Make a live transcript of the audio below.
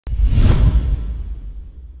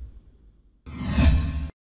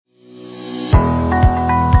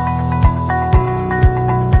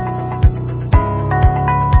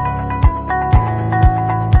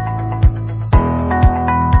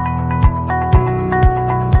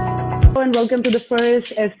everyone. Welcome to the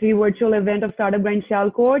first S3 virtual event of Startup Grind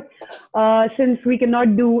Sialkot. Since we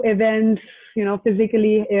cannot do events,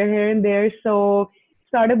 physically here and there, so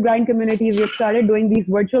Startup Grind communities, we've started doing these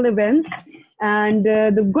virtual events. And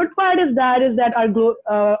the good part is that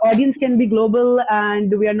our audience can be global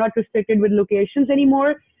and we are not restricted with locations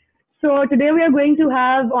anymore. So today we are going to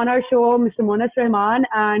have on our show Mr. Monis Rahman,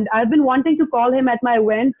 and I've been wanting to call him at my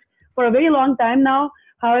event for a very long time now.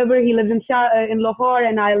 However, he lives in Lahore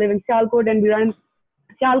and I live in Sialkot, and we run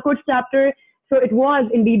Sialkot's chapter. So it was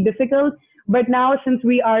indeed difficult. But now, since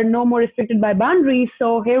we are no more restricted by boundaries,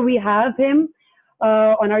 so here we have him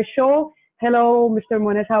on our show. Hello, Mr.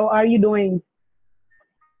 Monis. How are you doing?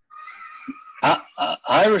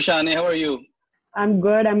 Hi, Roshani. How are you? I'm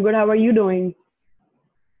good. How are you doing?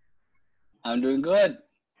 I'm doing good.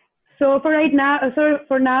 So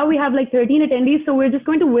for now we have like 13 attendees. So we're just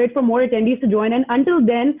going to wait for more attendees to join. And until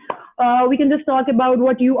then, we can just talk about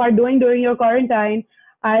what you are doing during your quarantine.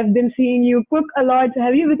 I've been seeing you cook a lot.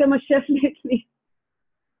 Have you become a chef lately?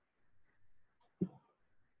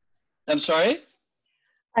 I'm sorry?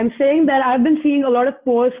 I'm saying that I've been seeing a lot of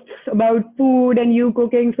posts about food and you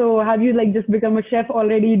cooking. So have you like just become a chef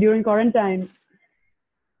already during quarantine?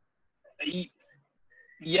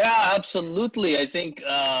 Yeah, absolutely. I think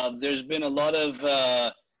there's been a lot of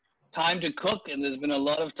time to cook and there's been a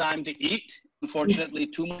lot of time to eat. Unfortunately,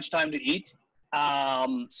 too much time to eat. I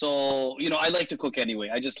like to cook anyway.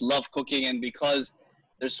 I just love cooking, and because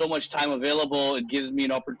there's so much time available, it gives me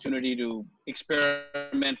an opportunity to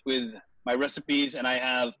experiment with my recipes, and I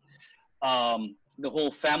have the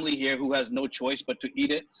whole family here who has no choice but to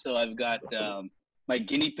eat it. So I've got my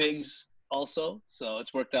guinea pigs also, so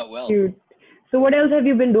it's worked out well. Cute. So what else have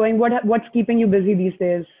you been doing? What's keeping you busy these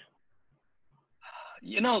days?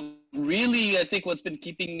 Really, I think what's been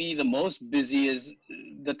keeping me the most busy is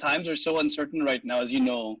the times are so uncertain right now, as you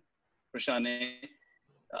know, Prashant.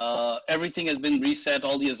 Everything has been reset.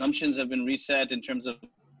 All the assumptions have been reset in terms of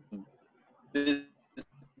business,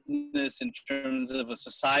 in terms of a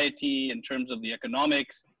society, in terms of the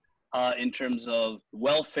economics, in terms of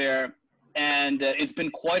welfare. And it's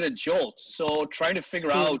been quite a jolt. So trying to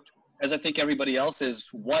figure out, as I think everybody else is,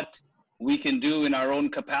 what we can do in our own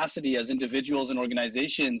capacity as individuals and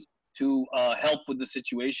organizations to help with the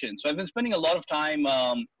situation. So I've been spending a lot of time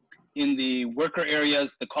in the worker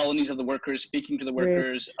areas, the colonies of the workers, speaking to the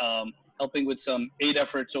workers, helping with some aid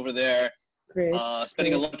efforts over there,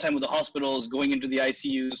 spending a lot of time with the hospitals, going into the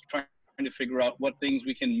ICUs, trying to figure out what things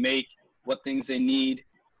we can make, what things they need.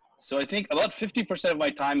 So I think about 50% of my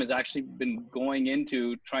time has actually been going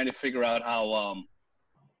into trying to figure out how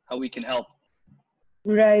we can help.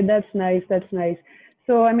 Right, that's nice.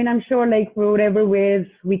 So, I mean, I'm sure like for whatever ways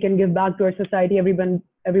we can give back to our society, everyone's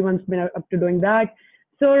been up to doing that.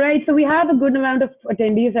 So, right, so we have a good amount of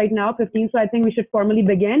attendees right now, 15. So I think we should formally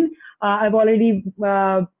begin. I've already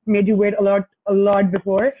made you wait a lot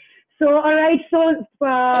before. So, all right. So,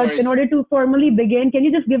 in order to formally begin, can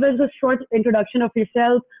you just give us a short introduction of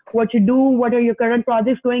yourself, what you do, what are your current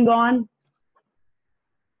projects going on?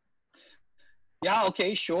 Yeah,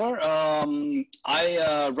 okay, sure.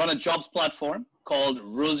 I run a jobs platform called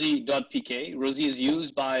Rozee.pk. Rozee is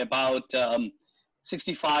used by about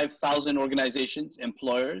 65,000 organizations,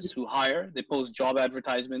 employers who hire. They post job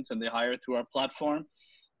advertisements and they hire through our platform.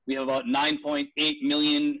 We have about 9.8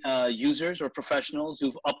 million users or professionals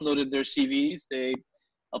who've uploaded their CVs. They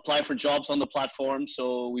apply for jobs on the platform.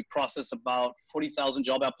 So we process about 40,000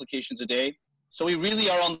 job applications a day. So we really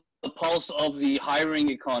are on the pulse of the hiring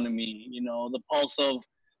economy, the pulse of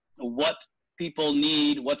what people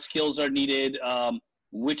need, what skills are needed,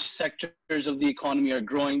 which sectors of the economy are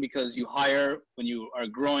growing, because you hire when you are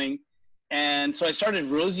growing. And so I started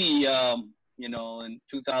Rozee, in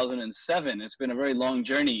 2007. It's been a very long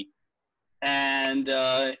journey. And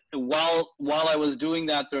while I was doing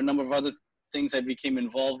that, there are a number of other things I became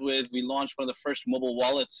involved with. We launched one of the first mobile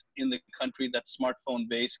wallets in the country that's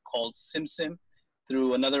smartphone-based, called SimSim,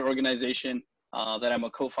 through another organization that I'm a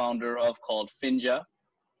co-founder of called Finja.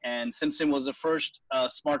 And SimSim was the first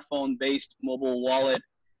smartphone-based mobile wallet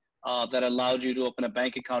that allowed you to open a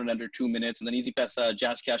bank account in under 2 minutes. And then EasyPesa,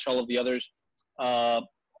 JazzCash, all of the others are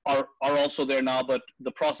also there now. But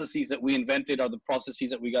the processes that we invented are the processes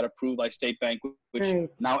that we got approved by State Bank, which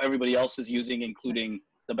now everybody else is using, including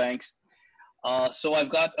the banks. So I've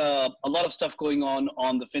got a lot of stuff going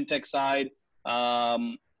on the fintech side.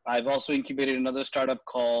 I've also incubated another startup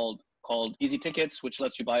called Easy Tickets, which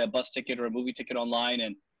lets you buy a bus ticket or a movie ticket online.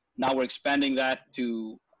 And now we're expanding that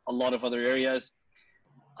to a lot of other areas.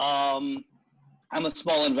 I'm a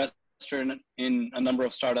small investor in a number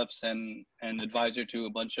of startups and advisor to a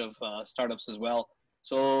bunch of startups as well.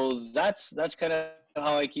 So that's kind of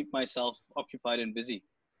how I keep myself occupied and busy.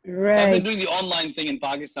 So I've been Right. doing the online thing in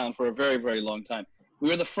Pakistan for a very, very long time. We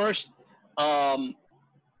were the first .com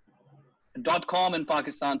in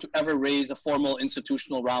Pakistan to ever raise a formal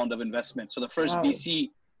institutional round of investment. So the first Wow. VC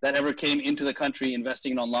that ever came into the country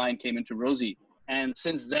investing in online came into Rozee. And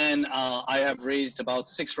since then, I have raised about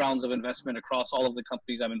 6 rounds of investment across all of the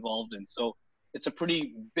companies I'm involved in. So it's a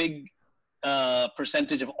pretty big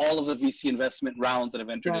percentage of all of the VC investment rounds that have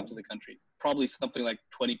entered Wow. into the country. Probably something like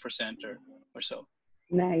 20% or so.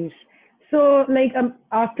 Nice. So, like,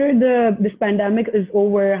 after this pandemic is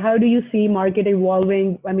over, how do you see market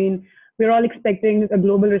evolving? I mean, we're all expecting a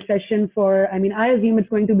global recession for. I mean, I assume it's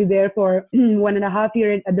going to be there for 1.5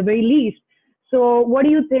 years at the very least. So, what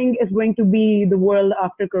do you think is going to be the world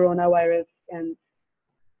after coronavirus? And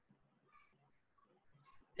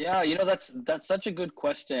Yeah, that's such a good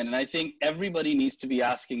question, and I think everybody needs to be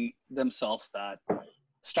asking themselves that.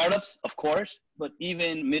 Startups, of course, but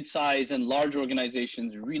even mid-size and large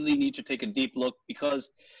organizations really need to take a deep look because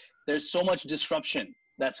there's so much disruption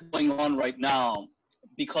that's going on right now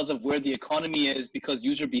because of where the economy is, because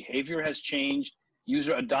user behavior has changed,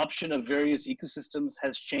 user adoption of various ecosystems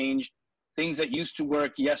has changed. Things that used to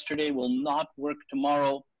work yesterday will not work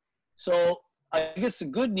tomorrow. So I guess the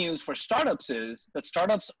good news for startups is that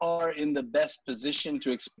startups are in the best position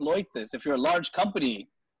to exploit this. If you're a large company,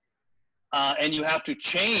 and you have to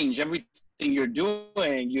change everything you're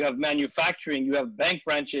doing. You have manufacturing, you have bank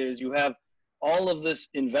branches, you have all of this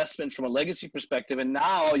investment from a legacy perspective, and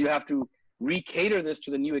now you have to recater this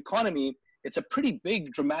to the new economy. It's a pretty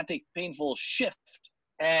big, dramatic, painful shift,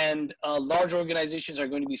 and large organizations are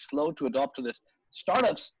going to be slow to adopt to this.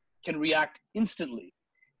 Startups can react instantly,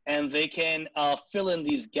 and they can fill in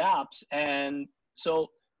these gaps. And so,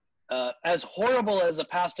 as horrible as the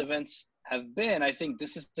past events have been, I think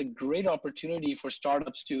this is a great opportunity for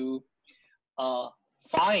startups to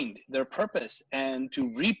find their purpose and to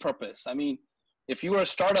repurpose. I mean, if you were a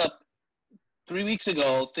startup 3 weeks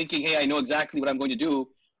ago thinking, hey, I know exactly what I'm going to do,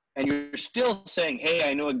 and you're still saying, hey,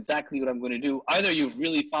 I know exactly what I'm going to do, either you've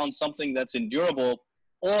really found something that's endurable,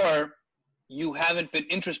 or you haven't been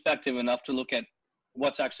introspective enough to look at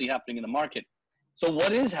what's actually happening in the market. So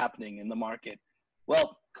what is happening in the market?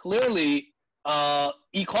 Well, clearly,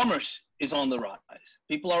 e-commerce is on the rise.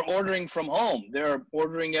 People are ordering from home. They're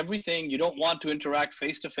ordering everything. You don't want to interact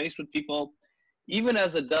face-to-face with people. Even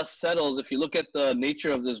as the dust settles, if you look at the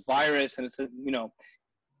nature of this virus, and it's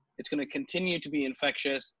going to continue to be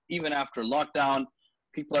infectious even after lockdown.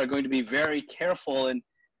 People are going to be very careful in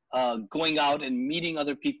going out and meeting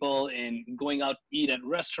other people and going out to eat at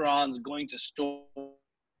restaurants, going to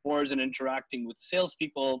stores and interacting with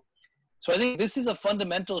salespeople. So I think this is a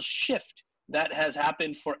fundamental shift that has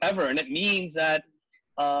happened forever. And it means that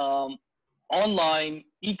online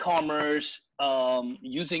e-commerce,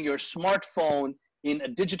 using your smartphone in a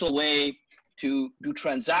digital way to do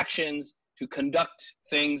transactions, to conduct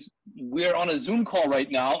things. We're on a Zoom call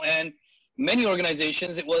right now, and many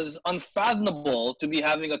organizations, it was unfathomable to be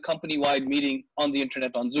having a company-wide meeting on the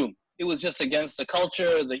internet on Zoom. It was just against the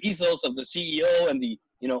culture, the ethos of the CEO and the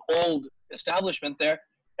old establishment there.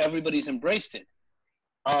 Everybody's embraced it.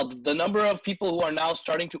 The number of people who are now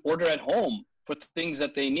starting to order at home for things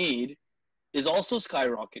that they need is also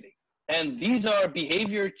skyrocketing. And these are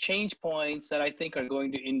behavior change points that I think are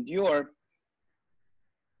going to endure.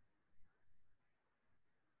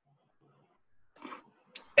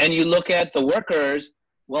 And you look at the workers,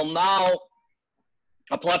 well, now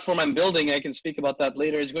a platform I'm building, I can speak about that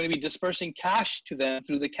later, is going to be dispersing cash to them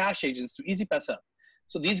through the cash agents, through EasyPesa.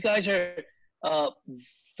 So these guys are,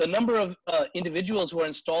 the number of individuals who are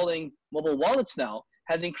installing mobile wallets now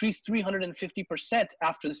has increased 350%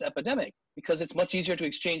 after this epidemic, because it's much easier to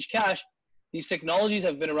exchange cash. These technologies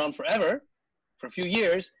have been around forever, for a few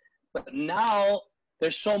years, but now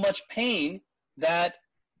there's so much pain that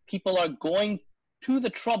people are going to the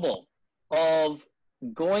trouble of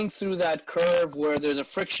going through that curve where there's a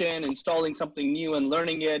friction, installing something new and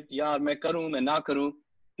learning it, yaar main karoon and na karoon.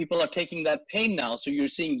 People are taking that pain now. So you're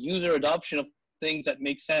seeing user adoption of things that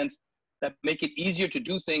make sense, that make it easier to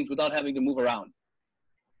do things without having to move around.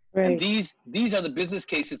 And right. these are the business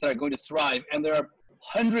cases that are going to thrive. And there are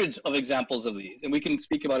hundreds of examples of these, and we can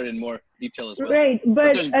speak about it in more detail as well. Right. But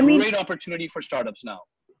But there's I mean, great opportunity for startups now.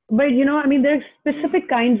 but I mean, there's specific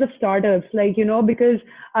kinds of startups, like, because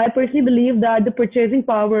I personally believe that the purchasing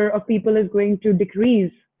power of people is going to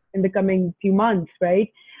decrease in the coming few months, right?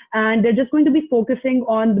 And they're just going to be focusing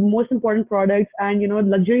on the most important products, and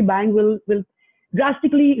luxury buying will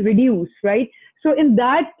drastically reduce, right? So in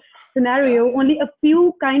that Yeah. scenario, only a few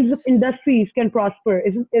kinds of industries can prosper.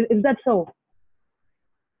 Is that so?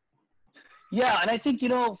 Yeah, and I think,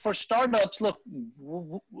 for startups, look,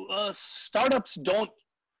 startups don't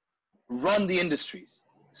run the industries.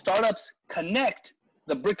 Startups connect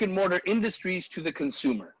the brick and mortar industries to the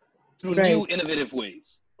consumer through Right, new innovative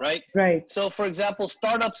ways, right? right, So, for example,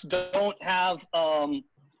 startups don't have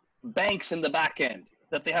banks in the back end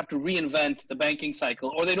that they have to reinvent the banking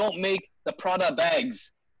cycle, or they don't make the Prada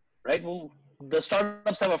bags, right? Well, the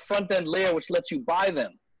startups have a front end layer which lets you buy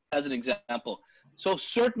them, as an example. So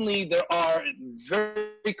certainly there are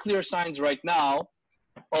very clear signs right now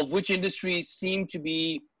of which industries seem to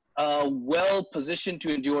be well positioned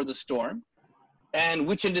to endure the storm and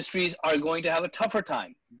which industries are going to have a tougher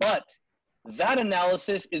time. But that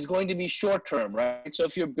analysis is going to be short term, right? So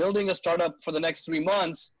if you're building a startup for the next 3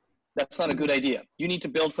 months, that's not a good idea. You need to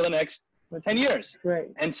build for the next 10 years. right,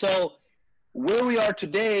 And so where we are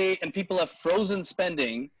today and people have frozen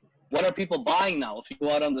spending, what are people buying now? If you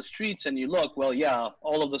go out on the streets and you look, well, yeah,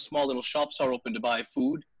 all of the small little shops are open to buy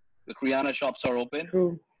food. The Kriana shops are open.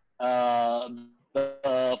 true. Uh,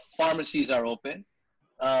 the pharmacies are open.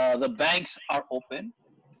 The banks are open.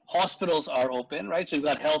 Hospitals are open, right? So you've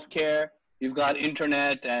got healthcare, you've got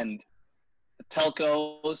internet and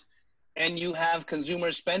telcos, and you have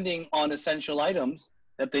consumers spending on essential items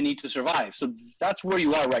that they need to survive. So that's where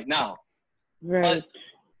you are right now. Right, But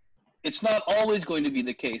it's not always going to be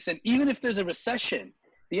the case. And even if there's a recession,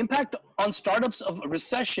 the impact on startups of a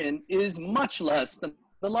recession is much less than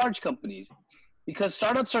the large companies, because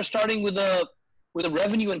startups are starting with a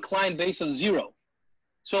revenue and client base of zero.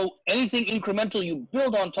 So anything incremental you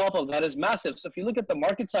build on top of that is massive. So if you look at the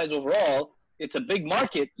market size overall, it's a big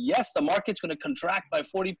market. Yes, the market's going to contract by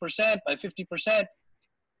 40%, by 50%,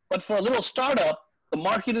 but for a little startup, the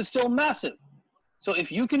market is still massive. So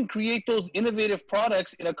if you can create those innovative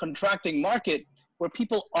products in a contracting market where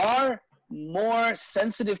people are more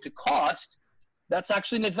sensitive to cost, that's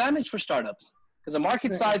actually an advantage for startups. Because the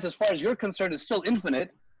market right, size, as far as you're concerned, is still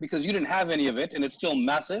infinite because you didn't have any of it and it's still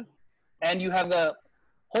massive. And you have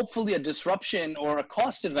hopefully a disruption or a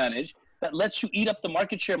cost advantage that lets you eat up the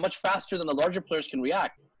market share much faster than the larger players can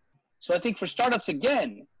react. So I think for startups,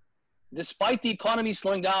 again, despite the economy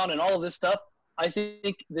slowing down and all of this stuff, I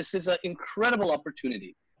think this is an incredible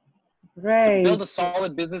opportunity to right. build a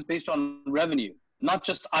solid business based on revenue, not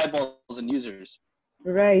just eyeballs and users.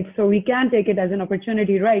 Right. So we can take it as an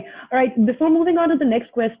opportunity, right? All right. Before moving on to the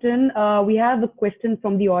next question, we have a question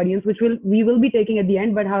from the audience, which we will be taking at the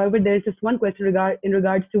end. But however, there's just one question in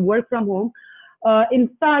regards to work from home. In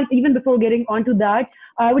fact, even before getting onto that,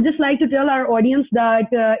 I would just like to tell our audience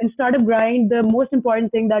that in Startup Grind, the most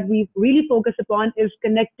important thing that we really focus upon is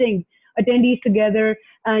connecting attendees together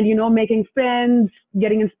and, making friends,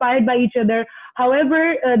 getting inspired by each other.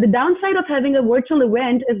 However, the downside of having a virtual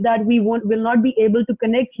event is that will not be able to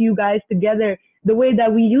connect you guys together the way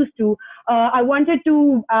that we used to. I wanted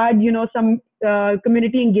to add, some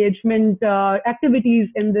community engagement activities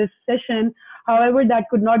in this session. However, that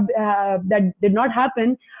did not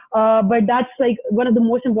happen. But that's like one of the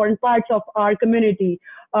most important parts of our community.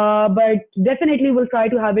 But definitely we'll try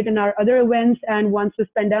to have it in our other events. And once this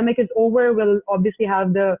pandemic is over, we'll obviously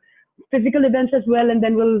have the physical events as well. And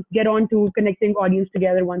then we'll get on to connecting audience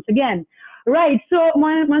together once again. Right. So,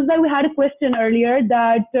 Mazda, we had a question earlier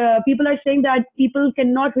that people are saying that people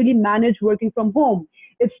cannot really manage working from home.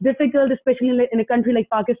 It's difficult, especially in a country like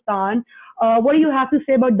Pakistan. What do you have to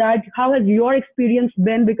say about that? How has your experience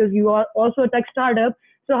been? Because you are also a tech startup.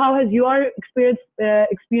 So how has your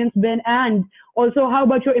experience been? And also, how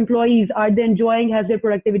about your employees? Are they enjoying? Has their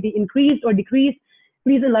productivity increased or decreased?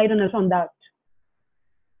 Please enlighten us on that.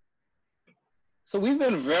 So we've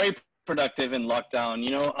been very productive in lockdown.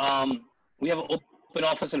 We have an open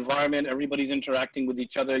office environment. Everybody's interacting with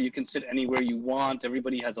each other. You can sit anywhere you want.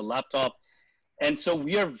 Everybody has a laptop. And so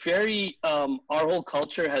we are our whole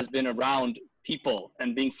culture has been around people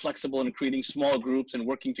and being flexible and creating small groups and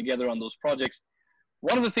working together on those projects.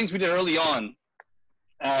 One of the things we did early on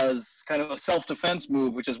as kind of a self-defense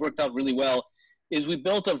move, which has worked out really well, is we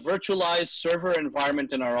built a virtualized server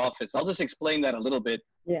environment in our office. I'll just explain that a little bit.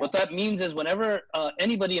 Yeah. What that means is whenever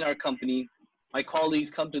anybody in our company, my colleagues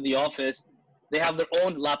come to the office, they have their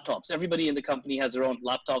own laptops. Everybody in the company has their own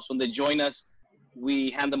laptops. When they join us,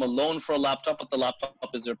 we hand them a loan for a laptop, but the laptop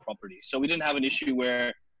is their property. So we didn't have an issue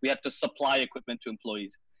where we had to supply equipment to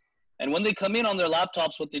employees. And when they come in on their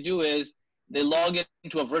laptops, what they do is they log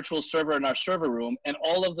into a virtual server in our server room, and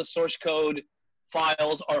all of the source code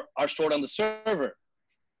files are stored on the server.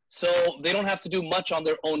 So they don't have to do much on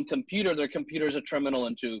their own computer. Their computer is a terminal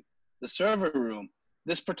into the server room.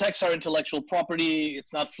 This protects our intellectual property.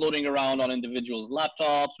 It's not floating around on individuals'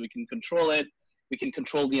 laptops. We can control it. We can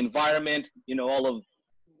control the environment, all of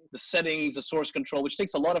the settings, the source control, which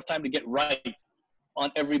takes a lot of time to get right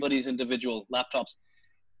on everybody's individual laptops.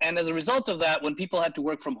 And as a result of that, when people had to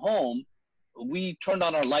work from home, we turned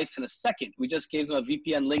on our lights in a second. We just gave them a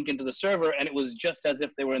VPN link into the server, and it was just as if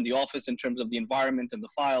they were in the office in terms of the environment and the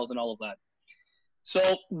files and all of that.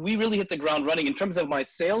 So we really hit the ground running. In terms of my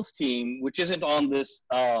sales team, which isn't on this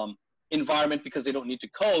environment because they don't need to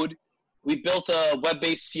code, we built a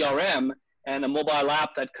web-based CRM and a mobile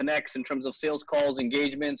app that connects in terms of sales calls,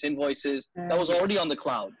 engagements, invoices. That was already on the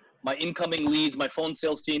cloud. My incoming leads, my phone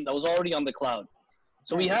sales team, that was already on the cloud.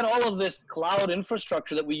 So we had all of this cloud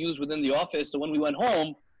infrastructure that we use within the office. So when we went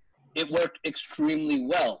home, it worked extremely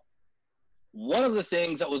well. One of the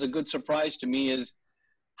things that was a good surprise to me is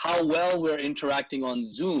how well we're interacting on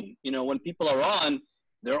Zoom. You know, when people are on,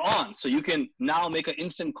 they're on. So you can now make an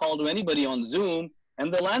instant call to anybody on Zoom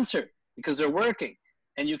and they'll answer because they're working.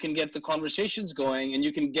 And you can get the conversations going and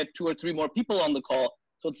you can get 2 or 3 more people on the call.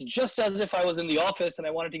 So it's just as if I was in the office and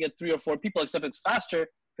I wanted to get 3 or 4 people, except it's faster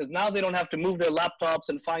because now they don't have to move their laptops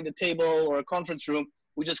and find a table or a conference room.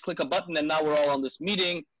 We just click a button and now we're all on this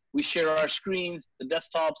meeting. We share our screens, the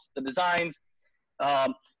desktops, the designs.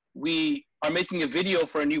 We are making a video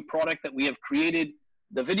for a new product that we have created.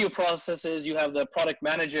 The video processes, you have the product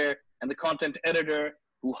manager and the content editor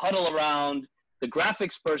who huddle around the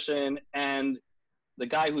graphics person and the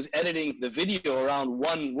guy who's editing the video around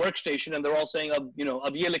one workstation, and they're all saying, you know,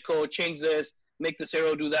 ab ye likho, change this, make this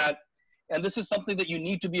arrow do that. And this is something that you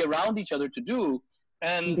need to be around each other to do.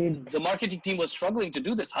 And the marketing team was struggling to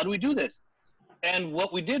do this. How do we do this? And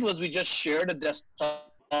what we did was we just shared a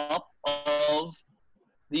desktop of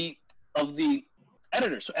the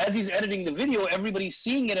editor. So as he's editing the video, everybody's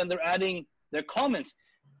seeing it and they're adding their comments.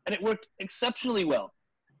 And it worked exceptionally well.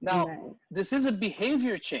 Now, this is a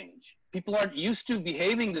behavior change. People aren't used to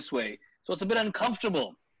behaving this way. So it's a bit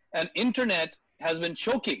uncomfortable. And internet has been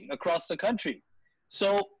choking across the country.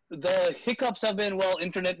 So the hiccups have been, well,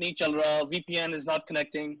 internet nahi chal raha, VPN is not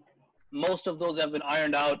connecting. Most of those have been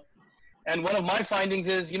ironed out. And one of my findings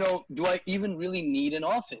is, you know, do I even really need an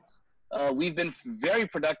office? We've been very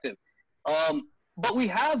productive. But we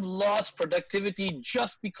have lost productivity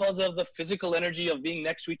just because of the physical energy of being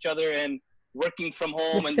next to each other and working from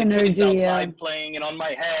home and the kids outside playing and on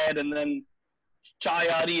my head, and then chai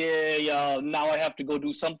aa rahi hai, now I have to go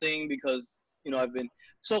do something because, you know, I've been.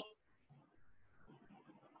 So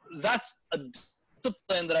that's a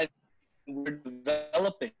discipline that I think we're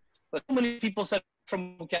developing. But so many people said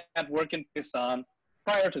from who can't work in Pakistan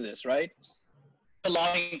prior to this, right?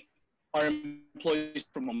 Allowing our employees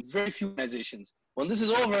from home. Very few organizations. When this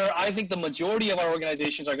is over, I think the majority of our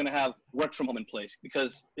organizations are going to have work from home in place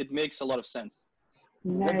because it makes a lot of sense.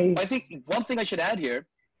 Nice. I think one thing I should add here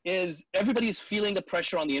is everybody is feeling the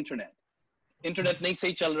pressure on the internet. Internet nahi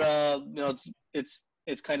sahi chal raha, you know,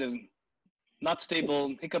 it's kind of not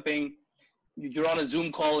stable, hiccuping. You're on a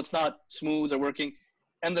Zoom call, it's not smooth or working.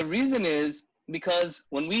 And the reason is because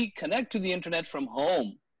when we connect to the internet from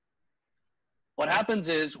home, what happens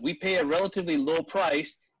is we pay a relatively low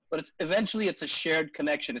price, but eventually it's a shared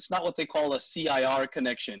connection. It's not what they call a CIR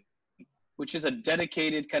connection, which is a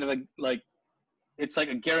dedicated kind of it's like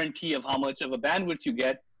a guarantee of how much of a bandwidth you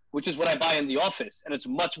get, which is what I buy in the office. And it's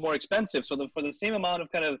much more expensive. So for the same amount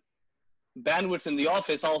of kind of bandwidth in the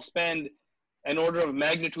office, I'll spend an order of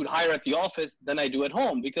magnitude higher at the office than I do at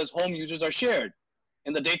home because home users are shared.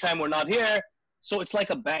 In the daytime, we're not here. So it's like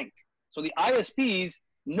a bank. So the ISPs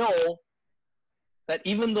know that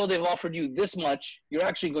even though they've offered you this much, you're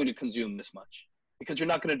actually going to consume this much because you're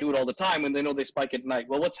not going to do it all the time when they know they spike at night.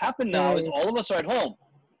 Well, what's happened now is all of us are at home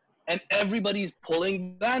and everybody's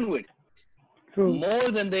pulling bandwidth more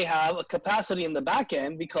than they have a capacity in the back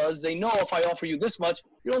end because they know if I offer you this much,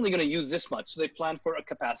 you're only going to use this much. So they plan for a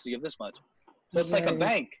capacity of this much. So it's like a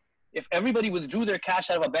bank. If everybody withdrew their cash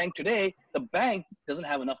out of a bank today, the bank doesn't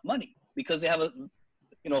have enough money because they have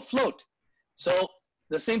a float. So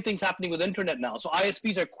the same thing's happening with internet now. So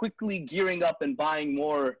ISPs are quickly gearing up and buying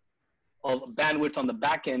more of bandwidth on the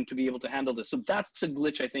back end to be able to handle this. So that's a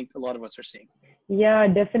glitch I think a lot of us are seeing. Yeah,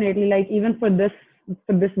 definitely. Like even for this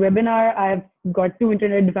webinar, I've got 2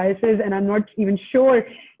 internet devices and I'm not even sure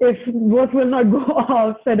if both will not go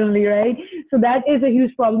off suddenly, right? So that is a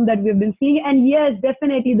huge problem that we've been seeing. And yes,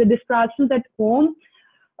 definitely the distractions at home,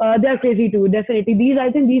 they're crazy too. Definitely.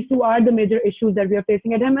 I think these 2 are the major issues that we are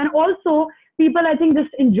facing at home. And also people, I think,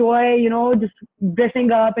 just enjoy, just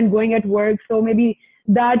dressing up and going at work. So maybe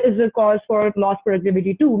that is a cause for lost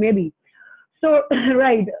productivity too, maybe. So,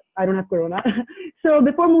 right, I don't have corona. So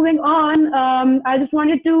before moving on, I just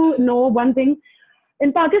wanted to know one thing.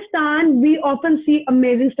 In Pakistan, we often see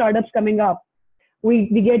amazing startups coming up.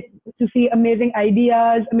 We get to see amazing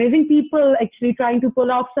ideas, amazing people actually trying to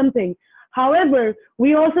pull off something. However,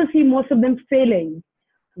 we also see most of them failing.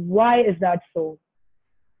 Why is that so?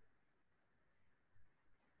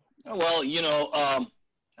 Well,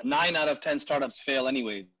 9 out of 10 startups fail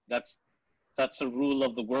anyway. That's a rule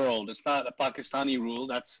of the world. It's not a Pakistani rule.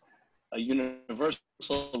 That's a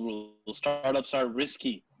universal rule. Startups are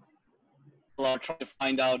risky. People are trying to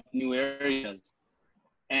find out new areas.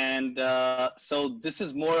 And so this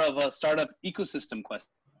is more of a startup ecosystem question.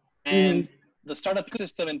 And the startup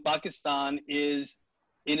ecosystem in Pakistan is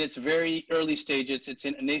in its very early stages. It's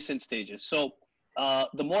in nascent stages. So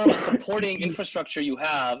the more of a supporting infrastructure you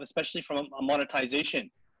have, especially from a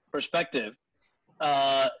monetization perspective,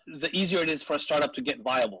 the easier it is for a startup to get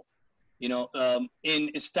viable. In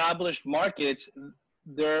established markets,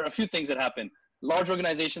 there are a few things that happen. Large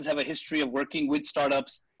organizations have a history of working with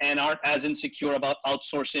startups and aren't as insecure about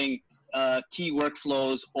outsourcing key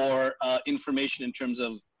workflows or information in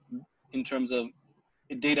terms of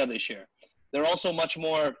data they share. They're also much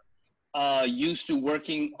more used to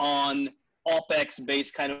working on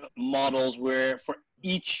OpEx-based kind of models where for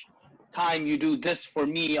each time you do this for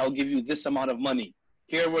me, I'll give you this amount of money.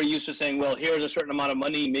 Here we're used to saying, well, here's a certain amount of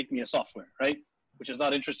money, make me a software, right? Which is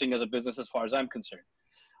not interesting as a business as far as I'm concerned.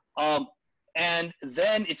 And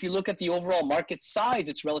then if you look at the overall market size,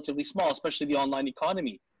 it's relatively small, especially the online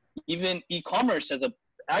economy. Even e-commerce as a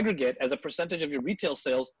aggregate, as a percentage of your retail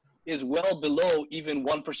sales, is well below even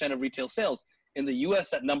 1% of retail sales. In the US,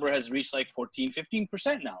 that number has reached like 14,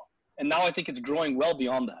 15% now. And now I think it's growing well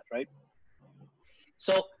beyond that, right?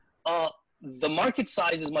 So the market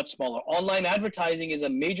size is much smaller. Online advertising is a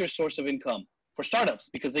major source of income for startups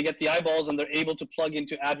because they get the eyeballs and they're able to plug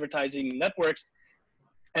into advertising networks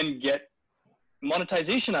and get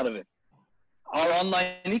monetization out of it. Our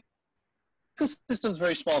online ecosystem is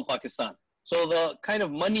very small in Pakistan. So the kind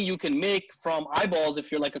of money you can make from eyeballs,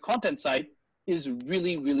 if you're like a content site, is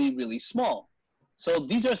really, really, really small. So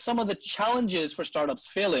these are some of the challenges for startups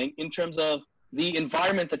failing in terms of the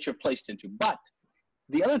environment that you're placed into. But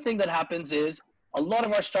the other thing that happens is a lot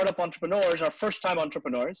of our startup entrepreneurs are first-time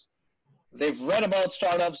entrepreneurs. They've read about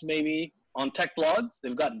startups maybe on tech blogs.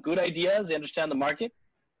 They've got good ideas. They understand the market.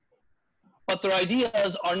 But their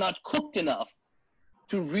ideas are not cooked enough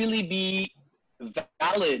to really be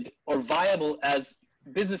valid or viable as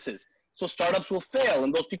businesses. So startups will fail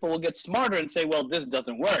and those people will get smarter and say, well, this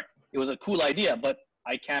doesn't work. It was a cool idea, but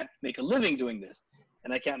I can't make a living doing this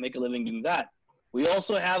and I can't make a living doing that. We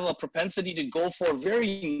also have a propensity to go for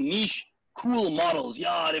very niche, cool models.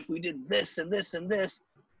 Yeah, if we did this and this and this,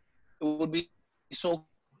 it would be so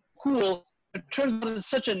cool. It turns out it's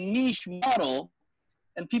such a niche model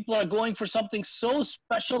and people are going for something so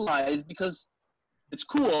specialized because it's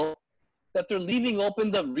cool that they're leaving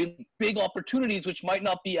open the really big opportunities, which might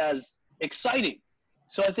not be as exciting.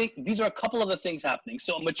 So I think these are a couple of the things happening.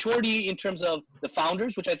 So maturity in terms of the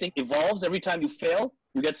founders, which I think evolves every time you fail,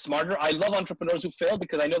 you get smarter. I love entrepreneurs who fail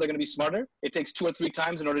because I know they're going to be smarter. It takes 2 or 3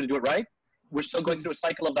 times in order to do it right. We're still going through a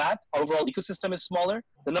cycle of that. Our overall ecosystem is smaller.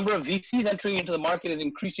 The number of VCs entering into the market is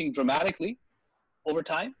increasing dramatically over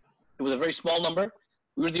time. It was a very small number.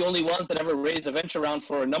 We were the only ones that ever raised a venture round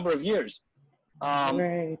for a number of years.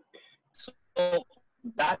 Right. So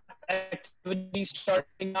that activity is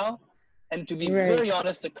starting now. And to be very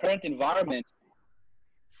honest, the current environment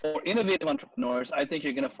for innovative entrepreneurs, I think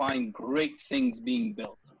you're going to find great things being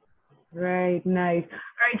built. Right, nice.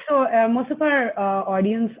 Right, so most of our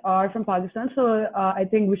audience are from Pakistan, so I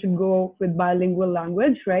think we should go with bilingual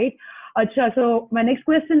language, right? Acha, so my next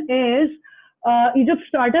question is, ये जब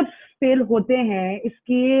startups fail होते हैं,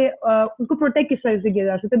 इसके उनको protect किस तरह से किया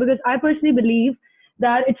जा सकता है? Because I personally believe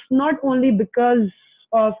that it's not only because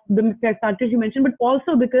of the factors you mentioned, but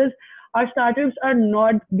also because our startups are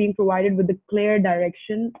not being provided with the clear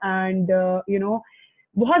direction and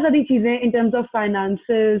बहुत सारी चीजें in terms of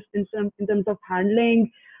finances, in terms of handling,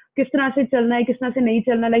 किस तरह से चलना है, किस तरह से नहीं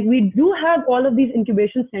चलना. Like we do have all of these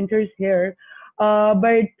incubation centers here,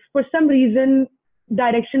 but for some reason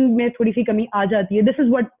direction में थोड़ी सी कमी आ जाती है. This is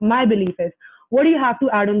what my belief is. What do you have to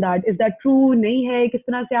add on that? Is that true? नहीं है? किस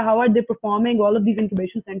तरह से? How are they performing? All of these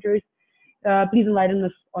incubation centers. Please enlighten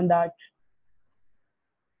us on that.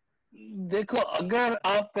 देखो, अगर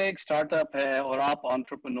आप एक startup है और आप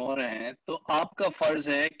एंटरप्रेन्योर हैं तो आपका फर्ज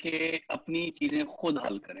है कि अपनी चीजें खुद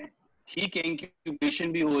हल करें. ठीक है,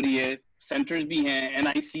 इंक्यूबेशन भी हो रही है, सेंटर्स भी हैं,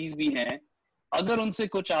 एनआईसीज भी हैं. अगर उनसे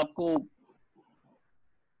कुछ आपको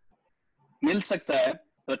मिल सकता है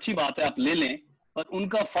तो अच्छी बात है, आप ले लें. पर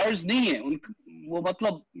उनका फर्ज नहीं है, वो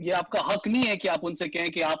मतलब ये आपका हक नहीं है कि आप उनसे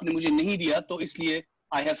कहें कि आपने मुझे नहीं दिया तो इसलिए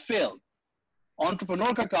आई हैव फेल्ड.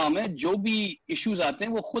 एंटरप्रेन्योर का काम है जो भी इश्यूज आते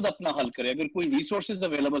हैं वो खुद अपना हल करे. अगर कोई रिसोर्सेज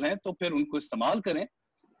अवेलेबल हैं तो फिर उनको इस्तेमाल करें.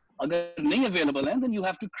 अगर नहीं अवेलेबल हैं then you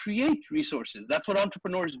have to create resources. That's what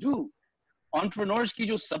entrepreneurs do. Entrepreneurs की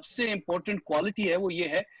जो सबसे important quality है वो ये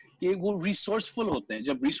है कि वो resourceful होते हैं.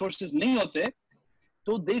 जब resources नहीं होते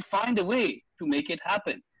तो they find a way to make it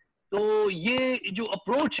happen. तो ये जो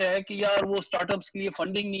अप्रोच है कि यार वो स्टार्टअप्स के लिए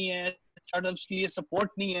फंडिंग नहीं है, स्टार्टअप्स के लिए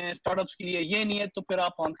सपोर्ट नहीं है, स्टार्टअप्स के लिए ये नहीं है, तो फिर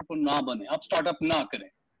आप एंटरप्रेन्योर ना बने, आप स्टार्टअप ना करें,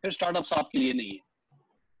 फिर स्टार्टअप्स आपके लिए नहीं है.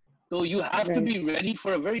 तो you have to be ready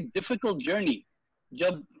for a very difficult journey.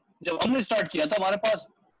 जब जब हमने स्टार्ट किया था हमारे पास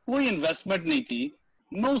कोई इन्वेस्टमेंट नहीं थी,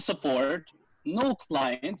 नो सपोर्ट, नो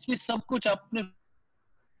क्लाइंट्स, ये सब कुछ आपने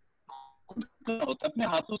खुद करना होता है, अपने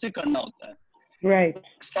हाथों से करना होता है. Right.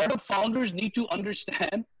 Startup founders need to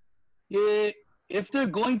understand if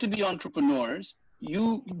they're going to be entrepreneurs,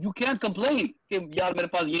 you can't complain कि यार मेरे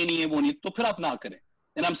पास ये नहीं है वो नहीं, तो फिर आप ना करें.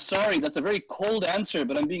 And I'm sorry, that's a very cold answer,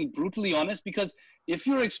 but I'm being brutally honest, because if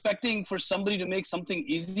you're expecting for somebody to make something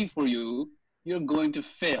easy for you, you're going to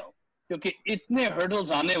fail. क्योंकि इतने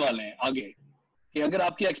hurdles आने वाले हैं आगे कि अगर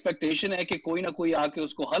आपकी expectation है कि कोई ना कोई आके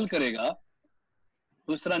उसको हल करेगा,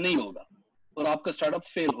 तो इस तरह नहीं होगा और आपका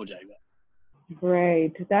startup fail हो जाएगा.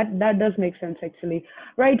 Right. That does make sense actually.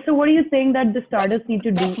 Right. So what do you think that the startups need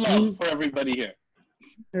to do? Tough love for everybody here.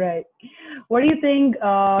 Right. What do you think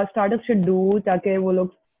startups should do ताकि वो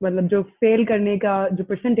लोग मतलब जो fail करने का जो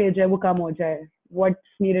percentage है वो कम हो जाए?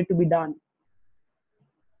 What's needed to be done?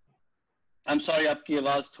 I'm sorry, आपकी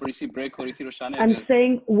आवाज थोड़ी सी break हो रही थी, Roshan. I'm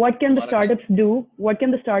saying what can the startups do? What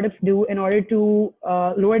can the startups do in order to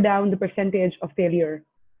lower down the percentage of failure?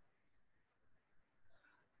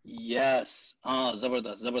 Yes.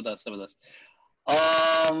 जबरदस्त.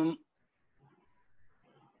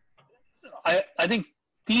 I think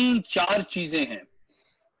 3-4 चीजें हैं.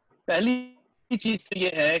 पहली चीज तो ये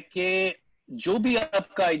है कि जो भी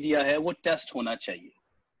आपका आइडिया है वो टेस्ट होना चाहिए.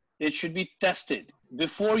 It should be tested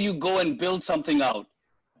before you go and build something out.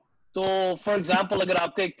 So, for example, अगर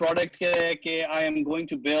आपका एक product है कि I am going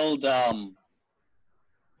to build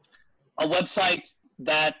a website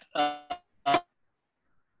that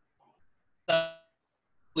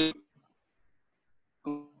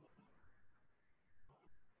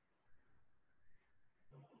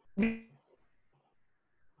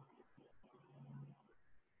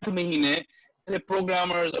महीने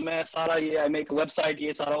प्रोग्रामर्स मैं सारा ये आई मेक वेबसाइट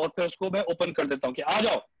ये सारा, और फिर उसको मैं ओपन कर देता हूँ कि आ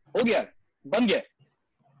जाओ, हो गया, बन गया.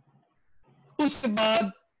 उसके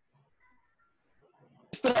बाद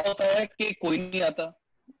इस तरह होता है कि कोई नहीं आता,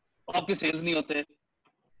 आपके सेल्स नहीं होते,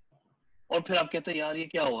 और फिर आप कहते हैं यार ये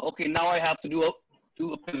क्या हुआ, okay now I have to do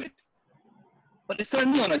a pivot. But इस तरह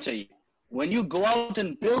नहीं होना चाहिए. When you go out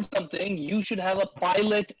and build something, you should have a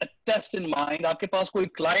pilot, a test in mind. आपके पास कोई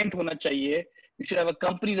client होना चाहिए. You should have a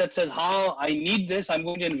company that says, "How I need this. I'm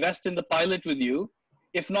going to invest in the pilot with you,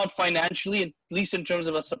 if not financially, at least in terms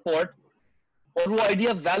of a support." और वो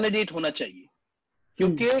idea validate होना चाहिए,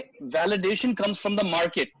 क्योंकि validation comes from the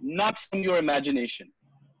market, not from your imagination.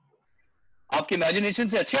 आपके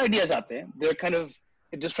imagination से अच्छे ideas आते हैं. They're kind of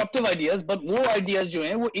disruptive ideas, but वो ideas जो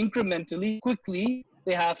हैं वो incrementally, quickly,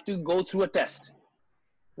 they have to go through a test.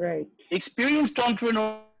 Right. Experienced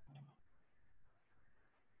entrepreneur.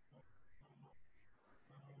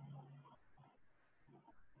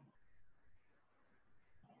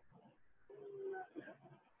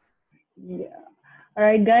 Yeah. All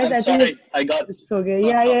right, guys. I'm I sorry, think I got. it's okay.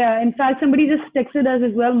 Yeah. In fact, somebody just texted us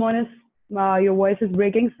as well, Monis. Your voice is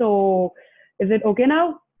breaking. So, is it okay now?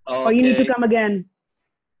 Okay. Or you need to come again?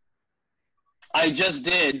 I just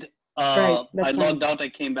did. Right. I logged out. I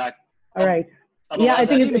came back. All right. Yeah, I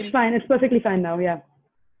think it's fine. It's perfectly fine now. Yeah.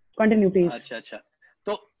 Continue, please. अच्छा.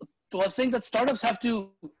 तो I was saying that startups have to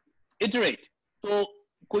iterate. तो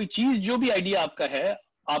कोई चीज जो भी idea आपका है,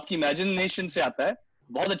 आपकी इमेजिनेशन से आता है,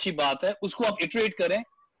 बहुत अच्छी बात है, उसको आप इटरेट करें,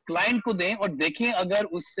 क्लाइंट को दें और देखें अगर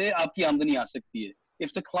उससे आपकी आमदनी आ सकती है.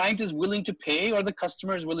 If the client is willing to pay or the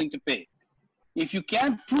customer is willing to pay. If you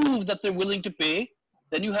can't prove that they're willing to pay,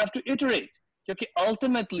 then you have to iterate. क्योंकि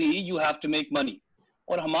ultimately you have to make money.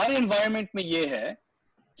 और हमारे environment में ये है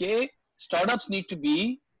कि startups need to be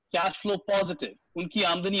cash flow positive. उनकी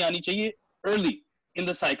आमदनी आनी चाहिए early in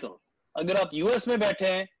the cycle. अगर आप US में बैठे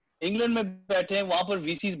हैं, इंग्लैंड में बैठे हैं, वहां पर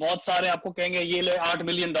VCs बहुत सारे आपको कहेंगे ये ले $8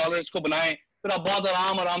 million को बनाएं, फिर आप बहुत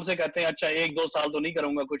आराम से कहते हैं अच्छा 1-2 साल तो नहीं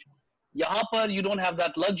करूंगा कुछ. यहाँ पर you don't have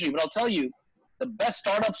that luxury, but I'll tell you, the best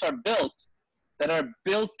startups are built that are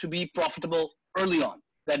built to be profitable early on,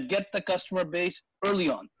 that get the customer base early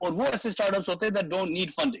on. और वो ऐसे startups होते हैं that don't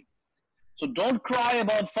need funding. So don't cry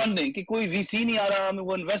about funding कि कोई VC नहीं आ रहा,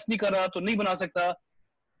 वो invest नहीं कर रहा तो नहीं बना सकता.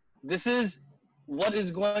 This is what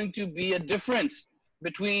is going to be a difference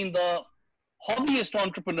between the hobbyist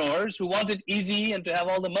entrepreneurs who want it easy and to have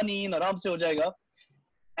all the money and aram se ho jayega,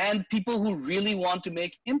 and people who really want to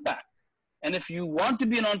make impact. And if you want to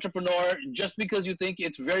be an entrepreneur just because you think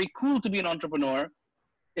it's very cool to be an entrepreneur,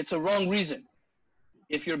 it's a wrong reason.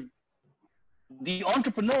 If you're the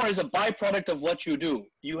entrepreneur is a byproduct of what you do.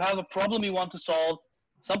 You have a problem you want to solve,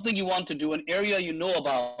 something you want to do, an area you know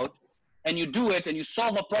about, and you do it and you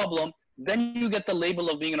solve a problem, then you get the label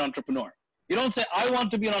of being an entrepreneur. You don't say, I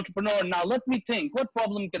want to be an entrepreneur. Now let me think, what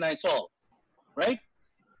problem can I solve? Right?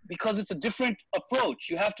 Because it's a different approach.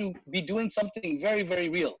 You have to be doing something very, very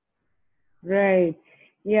real. Right.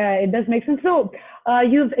 Yeah, it does make sense. So,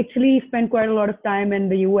 you've actually spent quite a lot of time in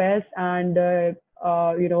the US, and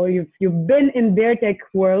you know, you've been in their tech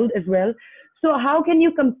world as well. So, how can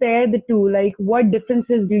you compare the two? Like, what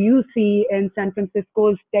differences do you see in San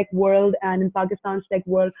Francisco's tech world and in Pakistan's tech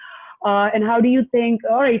world? And how do you think?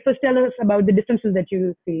 All right, first tell us about the differences that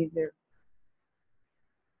you see there.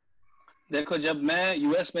 देखो जब मैं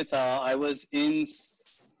US में था, I was in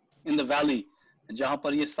the valley, जहाँ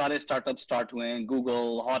पर ये सारे startup start हुए हैं,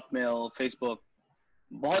 गूगल, हॉटमेल, फेसबुक,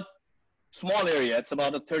 बहुत small area. It's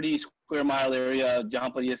about a 30 square mile area जहाँ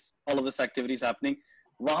पर ये all of this activity is happening.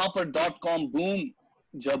 वहाँ पर .com boom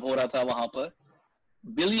जब हो रहा था, वहाँ पर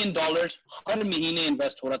 $1 billion हर महीने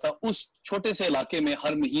इन्वेस्ट हो रहा था उस छोटे से इलाके में,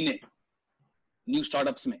 हर महीने न्यू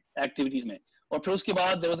स्टार्टअप्स में, एक्टिविटीज में. और फिर उसके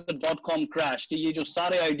बाद there was a .com crash कि ये जो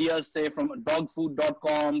सारे ideas थे from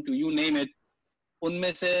dogfood.com to you name it,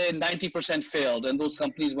 उनमें से 90% failed and those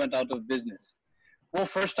companies went out of business. वो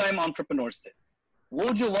first time entrepreneurs थे.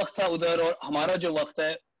 वो जो वक्त था उधर और हमारा जो वक्त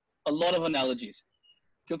है, a lot of analogies.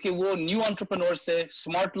 क्योंकि वो new entrepreneurs थे,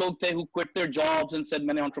 smart लोग थे who quit their jobs and said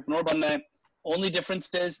मैंने entrepreneur बनना है. Only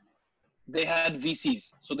difference is they had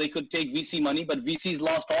VCs, so they could take VC money, but VCs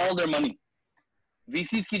lost all their money.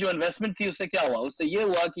 VCs की जो investment थी उससे क्या हुआ? उससे ये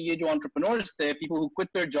हुआ कि ये जो entrepreneurs थे, people who quit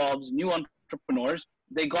their jobs, new entrepreneurs,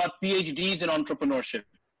 they got PhDs in entrepreneurship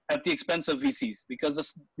at the expense of VCs because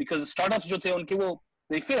the startups जो थे उनके वो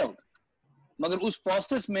they failed. मगर उस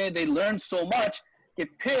process में they learned so much कि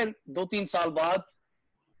फिर 2-3 साल बाद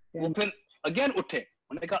वो फिर again उठे.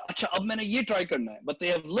 उन्होंने कहा अच्छा अब मैंने ये try करना है. But they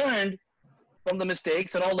have learned from the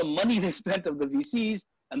mistakes and all the money they spent of the VCs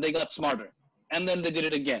and they got smarter. And then they did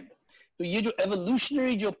it again. तो ये जो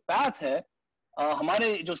evolutionary जो path है,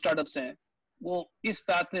 हमारे जो startups हैं, वो इस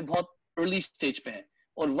path में बहुत early stage पे हैं.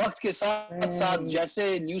 और वक्त के साथ साथ जैसे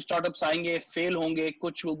new startups आएंगे, fail होंगे,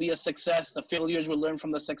 कुछ will be a success, the failures will learn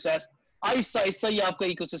from the success. Aahista Aahista ये आपका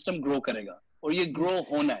ecosystem grow करेगा और ये grow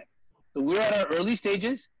होना है. So we're at our early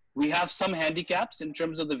stages. We have some handicaps in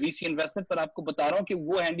terms of the VC investment, पर आपको बता रहा हूँ कि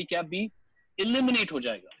वो handicap भी eliminate हो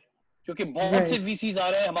जाएगा. क्योंकि बहुत से VCs आ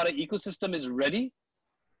रहे हैं, हमारा ecosystem is ready.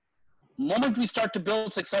 Moment we start to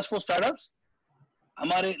build successful startups,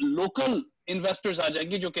 हमारे local investors आ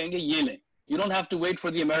जाएंगे जो कहेंगे ये लें. You don't have to wait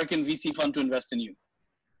for the American VC fund to invest in you.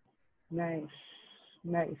 Nice,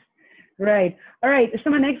 nice. Right. All right. So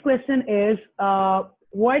my next question is,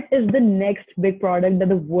 what is the next big product that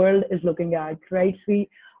the world is looking at? Right.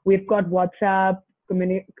 We've got WhatsApp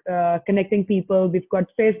connecting people. We've got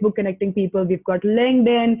Facebook connecting people. We've got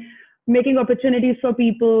LinkedIn making opportunities for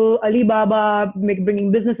people. Alibaba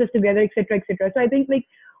bringing businesses together, etc., etc. So I think, like,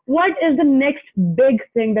 what is the next big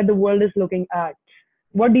thing that the world is looking at?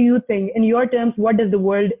 What do you think, in your terms? What does the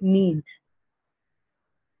world need?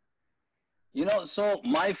 You know, so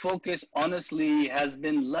my focus honestly has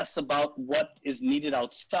been less about what is needed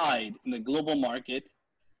outside in the global market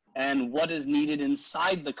and what is needed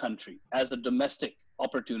inside the country as a domestic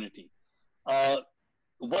opportunity.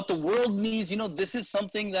 What the world needs, you know, this is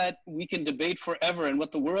something that we can debate forever. And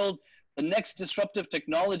what the world, the next disruptive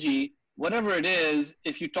technology, whatever it is,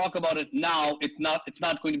 if you talk about it now, it's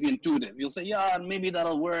not going to be intuitive. You'll say, yeah, maybe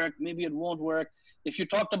that'll work, maybe it won't work. If you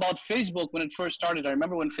talked about Facebook when it first started, I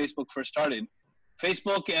remember when Facebook first started,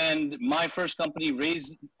 Facebook and my first company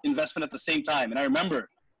raised investment at the same time. And I remember,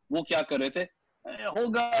 wo kya kar rahe the?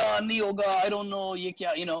 Hoga, nahi hoga, I don't know, ye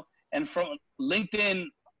kya, you know. And from LinkedIn,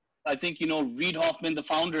 I think, you know, Reid Hoffman, the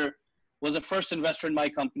founder, was the first investor in my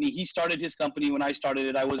company. He started his company when I started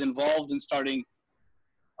it. I was involved in starting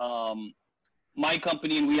my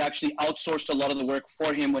company, and we actually outsourced a lot of the work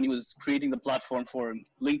for him when he was creating the platform for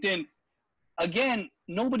LinkedIn. Again,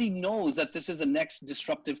 nobody knows that this is the next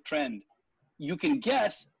disruptive trend. You can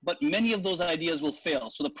guess, but many of those ideas will fail.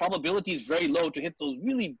 So the probability is very low to hit those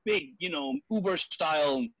really big, you know,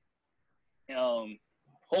 Uber-style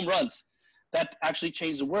home runs that actually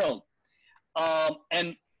change the world.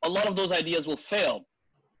 And a lot of those ideas will fail.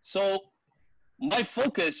 So my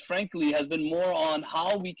focus, frankly, has been more on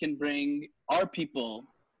how we can bring our people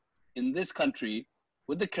in this country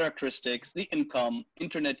with the characteristics, the income,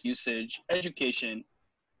 internet usage, education,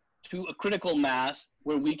 to a critical mass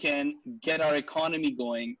where we can get our economy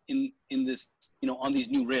going in this, on these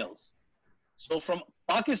new rails. So from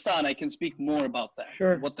Pakistan, I can speak more about that,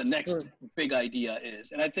 Sure. what the next big idea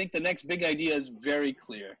is. And I think the next big idea is very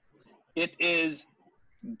clear. It is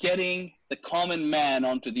getting the common man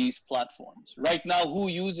onto these platforms. Right now, who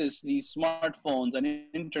uses these smartphones and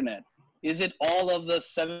internet? Is it all of the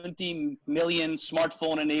 70 million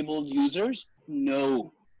smartphone-enabled users?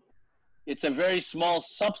 No. It's a very small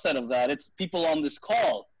subset of that. It's people on this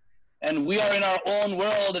call. And we are in our own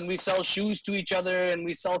world, and we sell shoes to each other, and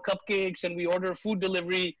we sell cupcakes, and we order food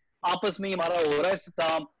delivery. Aapas mein hamara ho raha hai is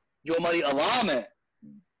kaam, jo hamari awam hai,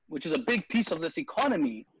 which is a big piece of this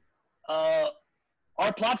economy.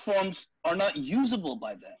 Our platforms are not usable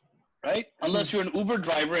by them, right? Unless you're an Uber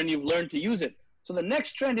driver and you've learned to use it. So the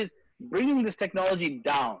next trend is bringing this technology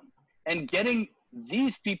down and getting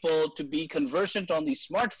these people to be conversant on these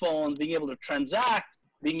smartphones, being able to transact,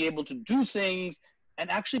 being able to do things, and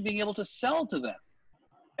actually being able to sell to them.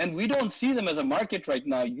 And we don't see them as a market right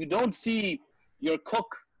now. You don't see your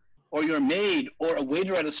cook or your maid or a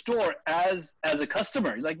waiter at a store as a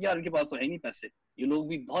customer. You're like, yaar, unke paas to hai nahi paise. Ye log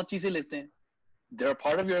bhi bahut cheezein lete hain. They're a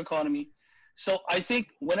part of your economy. So I think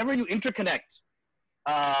whenever you interconnect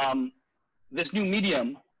this new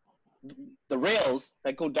medium, the rails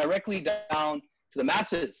that go directly down to the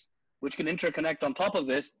masses, which can interconnect on top of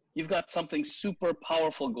this, you've got something super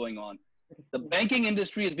powerful going on. The banking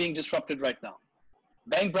industry is being disrupted right now.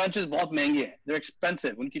 Bank branches बहुत महंगे हैं. They're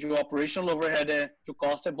expensive. उनकी जो operational overhead है, जो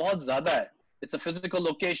cost है, बहुत ज़्यादा है. It's a physical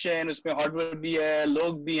location. उसमें hardware भी है,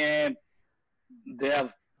 लोग भी हैं. They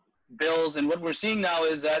have bills, and what we're seeing now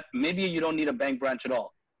is that maybe you don't need a bank branch at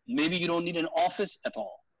all. Maybe you don't need an office at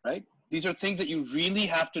all, right? These are things that you really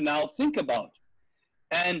have to now think about.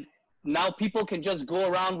 And now people can just go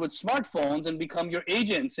around with smartphones and become your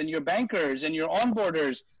agents and your bankers and your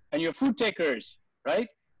onboarders and your fruit takers, right?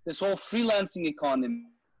 This whole freelancing economy.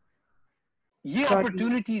 ये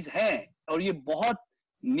opportunities हैं और ये बहुत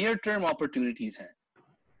near-term opportunities हैं.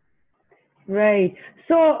 Right.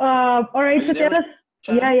 So, all right. So tell us.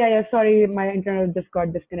 Yeah. Sorry, my internet just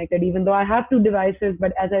got disconnected. Even though I have two devices,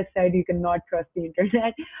 but as I said, you cannot trust the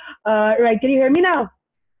internet. Right. Can you hear me now?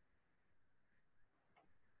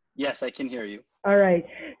 Yes, I can hear you. All right.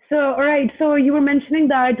 So you were mentioning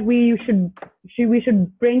that we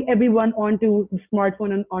should bring everyone onto the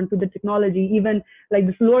smartphone and onto the technology, even like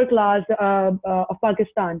this lower class of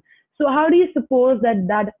Pakistan. So how do you suppose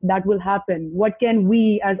that will happen? What can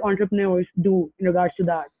we as entrepreneurs do in regards to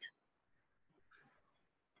that?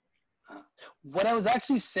 What I was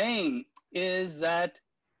actually saying is that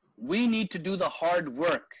we need to do the hard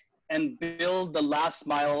work and build the last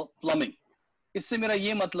mile plumbing. इससे मेरा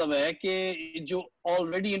ये मतलब है कि जो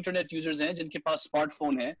already internet users हैं, जिनके पास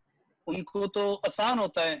smartphone है, उनको तो आसान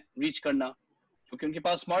होता है reach करना, क्योंकि उनके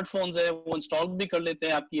पास smartphones है, वो install भी कर लेते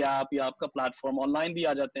हैं आपकी app या आपका platform, online भी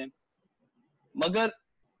आ जाते हैं. मगर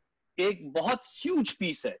एक बहुत huge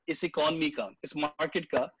piece है इस economy का, इस market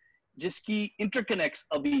का, जिसकी interconnects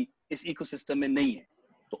अभी इस ecosystem में नहीं है.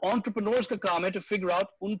 तो entrepreneurs का काम है to figure out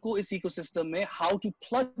उनको इस ecosystem में how to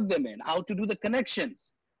plug them in, how to do the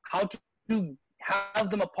connections, how to have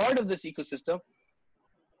them a part of this ecosystem.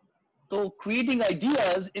 So creating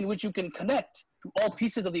ideas in which you can connect to all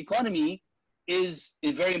pieces of the economy is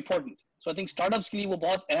very important. So I think startups के लिए वो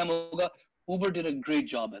बहुत अहम होगा. Uber did a great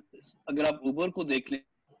job at this. अगर आप Uber को देख लें,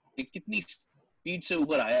 कितनी speed से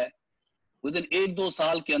Uber आया है. Within 1-2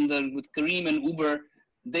 साल के अंदर, with Kareem and Uber,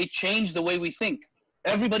 they changed the way we think.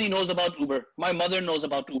 Everybody knows about Uber. My mother knows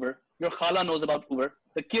about Uber. Your khala knows about Uber.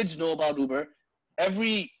 The kids know about Uber.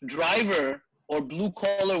 Every driver or blue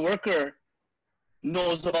collar worker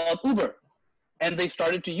knows about Uber, and they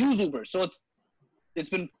started to use Uber. So it's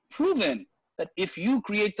been proven that if you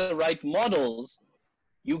create the right models,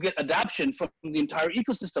 you get adoption from the entire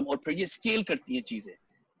ecosystem. और फिर ये scale करती हैं चीजें.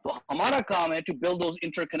 तो हमारा काम है to build those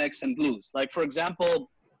interconnects and glues. Like for example,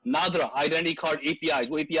 Nadra identity card APIs.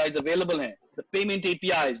 वो APIs available हैं. The payment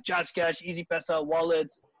APIs, Jazz Cash, Easy Pesa,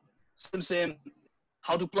 wallets, SimSim.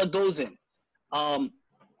 How to plug those in.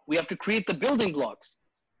 We have to create the building blocks.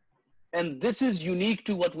 And this is unique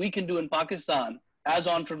to what we can do in Pakistan as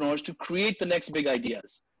entrepreneurs to create the next big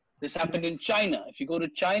ideas. This happened in China. If you go to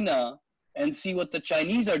China and see what the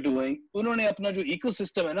Chinese are doing, उन्होंने अपना जो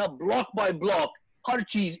ecosystem है ना, block by block, हर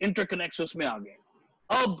चीज interconnects उसमें आ गए.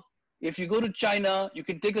 अब, if you go to China, you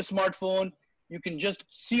can take a smartphone, you can just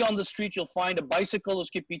see on the street, you'll find a bicycle,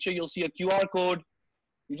 उसके पीछे you'll see a QR code.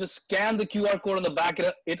 You just scan the QR code on the back,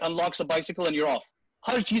 it unlocks a bicycle and you're off.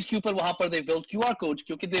 हर चीज के ऊपर वहां पर they've built QR codes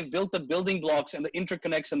क्योंकि they've built the building blocks and the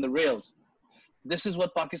interconnects and the rails. This is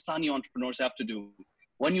what Pakistani entrepreneurs have to do.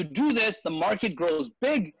 When you do this, the market grows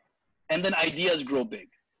big and then ideas grow big.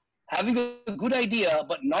 Having a good idea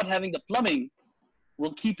but not having the plumbing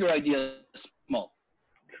will keep your idea small.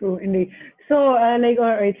 True, indeed. So, all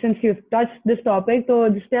right, since you've touched this topic, so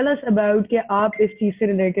just tell us about कि आप इस चीज से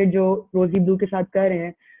related जो Rozee Blue के साथ कर रहे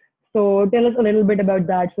हैं. So tell us a little bit about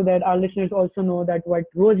that so that our listeners also know that what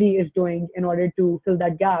Rozee is doing in order to fill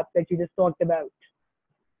that gap that you just talked about.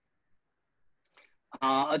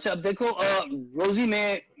 अच्छा अब देखो Rozee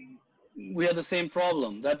में we have the same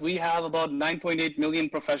problem that we have about 9.8 million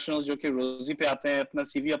professionals जो कि Rozee पे आते हैं अपना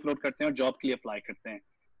CV upload करते हैं और job के लिए apply करते हैं.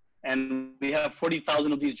 And we have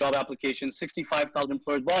 40,000 of these job applications, 65,000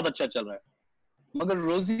 employers. बहुत अच्छा चल रहा है. मगर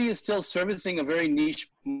Rozee is still servicing a very niche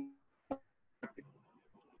market.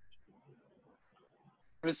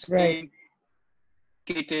 Right.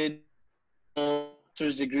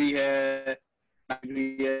 Master's degree hai,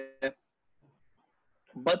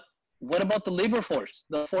 but what about the labor force?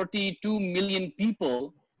 The 42 million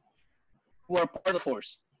people who are part of the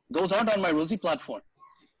force. Those aren't on my Rozee platform,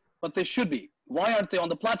 but they should be. Why aren't they on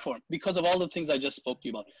the platform? Because of all the things I just spoke to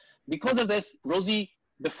you about. Because of this, Rozee,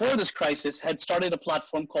 before this crisis, had started a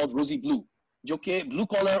platform called Rozee Blue, जो कि blue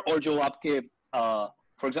collar और जो आपके,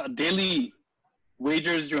 for example, daily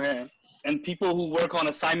wagers जो हैं, and people who work on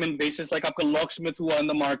assignment basis, like आपका locksmith who are in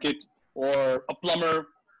the market, or a plumber,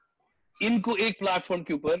 इनको एक platform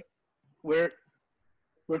के ऊपर, we're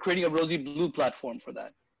creating a Rozee Blue platform for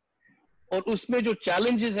that. और उसमें जो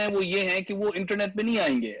challenges हैं वो ये हैं कि वो internet पे नहीं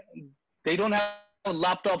आएंगे. They don't have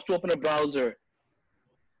laptops to open a browser.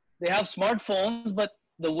 They have smartphones, but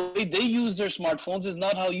the way they use their smartphones is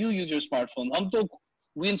not how you use your smartphone. हम तो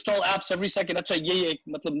we install apps every second. अच्छा ये एक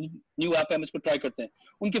मतलब new app है हम इसको try करते हैं.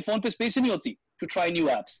 उनके phone पे space ही नहीं होती to try new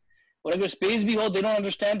apps. और अगर space भी हो, they don't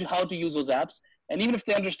understand how to use those apps. And even if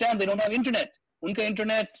they understand, they don't have internet. उनका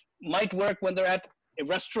internet might work when they're at a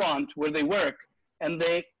restaurant where they work and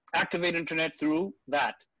they activate internet through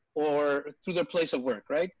that or through their place of work,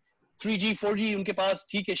 right? 3G, 4G, उनके पास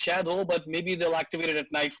ठीक है शायद हो, but maybe they'll activate it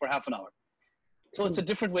at night for half an hour. So it's a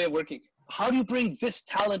different way of working. How do you bring this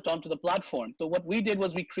talent onto the platform? So what we did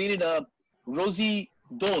was we created a Rozee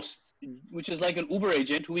Dost, which is like an Uber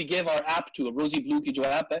agent who we gave our app to, a Rozee Blue की जो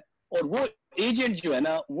app है, और वो agent जो है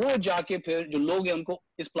ना, वो जाके फिर जो लोग हैं उनको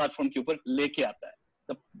इस platform के ऊपर लेके आता है.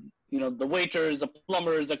 The waiters, the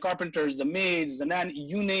plumbers, the carpenters, the maids, the nanny,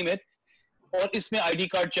 you name it. और इसमें ID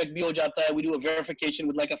card check भी हो जाता है. We do a verification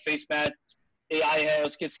with like a face match. AI है,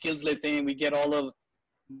 उसके skills लेते हैं. We get all of,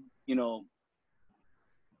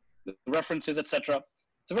 the references, etc.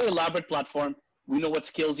 It's a very elaborate platform. We know what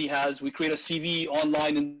skills he has. We create a CV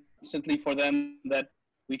online instantly for them that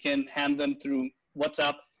we can hand them through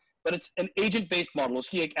WhatsApp. But it's an agent-based model.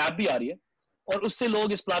 उसकी एक app भी आ रही है. और उससे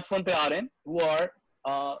लोग इस platform पे आ रहे हैं who are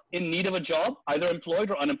in need of a job, either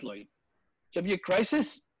employed or unemployed. जब ये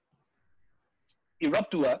crisis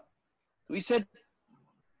erupt हुआ, we said,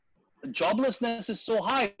 joblessness is so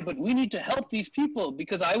high, but we need to help these people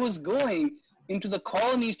because I was going into the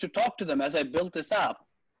colonies to talk to them as I built this app.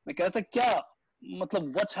 मैं कहता क्या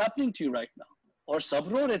मतलब what's happening to you right now? और सब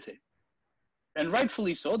रो रहे थे. And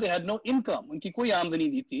rightfully so, they had no income. उनकी कोई आमदनी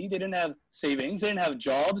नहीं थी. They didn't have savings. They didn't have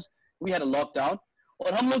jobs. We had a lockdown.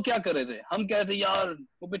 और हम लोग क्या कर रहे थे? हम कह रहे थे यार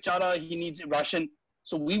वो बेचारा he needs ration.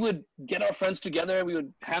 So we would get our friends together. We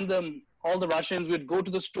would hand them all the rations. We would go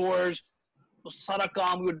to the stores. सारा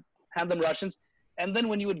काम, we would hand them rations. And then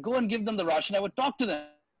when you would go and give them the ration, I would talk to them.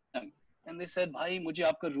 And they said, भाई मुझे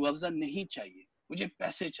आपका रुआवजा नहीं चाहिए. मुझे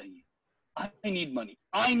पैसे चाहिए. I need money.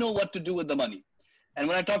 I know what to do with the money. And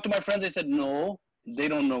when I talked to my friends, they said, no, they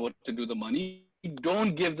don't know what to do with the money.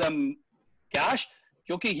 Don't give them cash.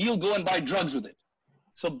 Okay, he'll go and buy drugs with it.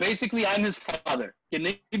 So basically, I'm his father. कि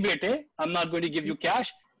नहीं बेटे, I'm not going to give you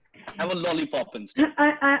cash. Have a lollipop instead.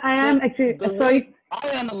 I am actually sorry. I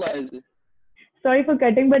analyze it. Sorry for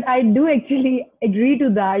cutting, but I do actually agree to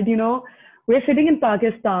that. We're sitting in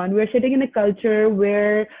Pakistan. We're sitting in a culture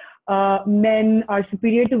where men are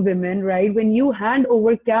superior to women, right? When you hand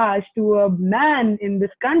over cash to a man in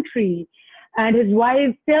this country and his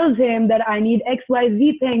wife tells him that I need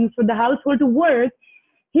XYZ things for the household to work,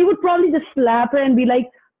 he would probably just slap her and be like,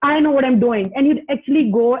 I know what I'm doing. And you'd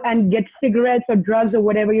actually go and get cigarettes or drugs or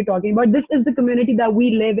whatever you're talking about. This is the community that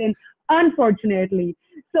we live in, unfortunately.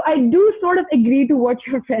 So I do sort of agree to what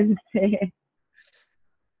your friends say.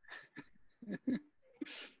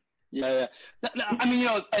 Yeah. I mean,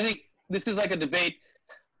 I think this is like a debate.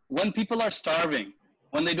 When people are starving,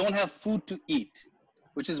 when they don't have food to eat,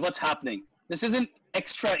 which is what's happening. This isn't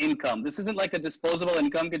extra income. This isn't like a disposable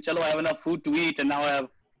income. That, chalo, I have enough food to eat and now I have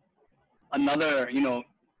another, you know,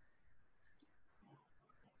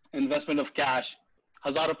 investment of cash.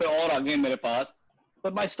 1000 rupees aur aa gaye mere paas.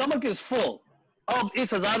 But my stomach is full. Ab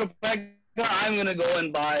is 1000 rupees ka, I'm going to go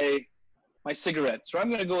and buy my cigarettes, or I'm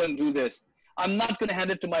going to go and do this. I'm not going to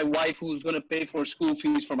hand it to my wife who's going to pay for school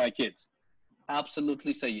fees for my kids.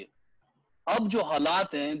 Absolutely sahi hai. Ab jo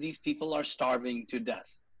halat hain, these people are starving to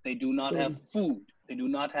death. They do not have food. They do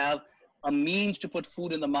not have a means to put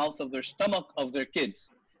food in the mouth of their stomach of their kids.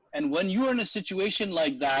 And when you're in a situation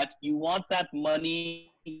like that, you want that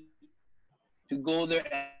money to go there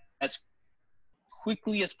as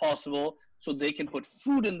quickly as possible so they can put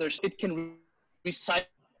food in their, it can recycle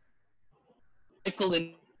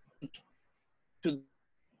into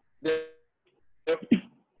their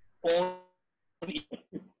own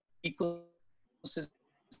ecosystems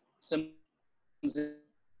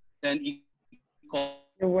and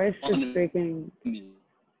Your voice is breaking.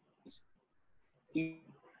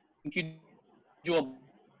 इनकी जो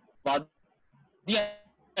आबादियां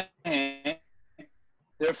हैं,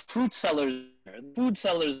 they're fruit sellers. Food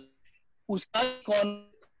sellers. उसका कौन?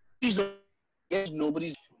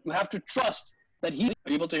 Nobody's. You have to trust that he.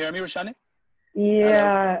 Are you able to hear me, Roshani?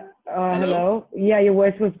 Yeah. Hello. Yeah, your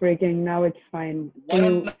voice was breaking. Now it's fine.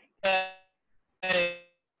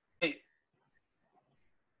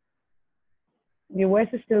 Your voice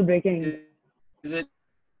is still breaking.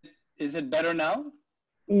 Is it better now?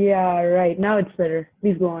 Yeah, right. Now it's better.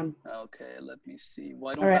 Please go on. Okay, let me see.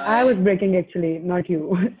 Why don't All right. I was breaking actually, not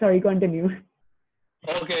you. Sorry, continue.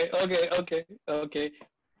 Okay.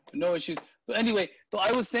 No issues. But anyway, so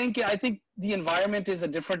I was saying, I think the environment is a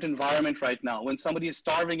different environment right now. When somebody is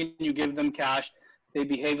starving and you give them cash, they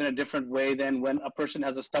behave in a different way than when a person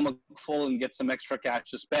has a stomach full and gets some extra cash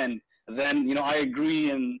to spend. Then, you know, I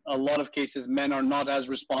agree in a lot of cases, men are not as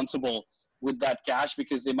responsible with that cash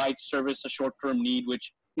because they might service a short-term need,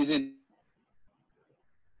 which isn't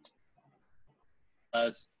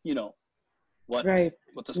as, you know, what the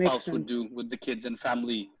spouse would do with the kids and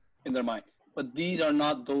family in their mind. But these are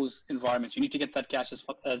not those environments. You need to get that cash as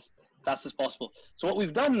fast as possible. So what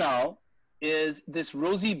we've done now is this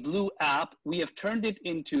Rozee Blue app, we have turned it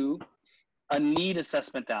into a need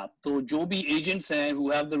assessment app. So jo bhi agents hain who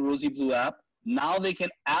have the Rozee Blue app, now they can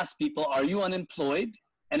ask people, are you unemployed?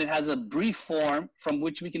 And it has a brief form from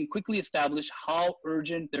which we can quickly establish how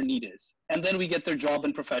urgent their need is. And then we get their job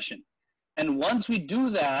and profession. And once we do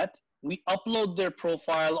that, we upload their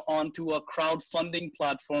profile onto a crowdfunding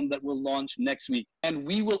platform that will launch next week. And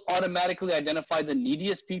we will automatically identify the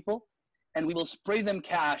neediest people and we will spray them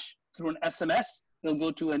cash through an SMS. They'll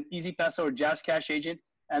go to an EasyPass or Jazz Cash agent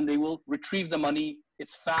and they will retrieve the money.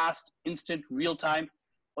 It's fast, instant, real time.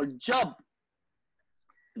 और जब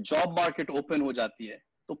job market open हो जाती है,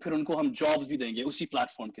 तो फिर उनको हम jobs भी देंगे उसी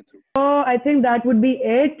platform के through. I think that would be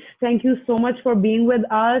it. Thank you so much for being with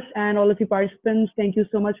us, and all of you participants, thank you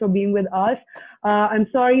so much for being with us. I'm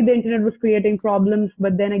sorry the internet was creating problems,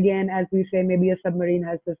 but then again, as we say, maybe a submarine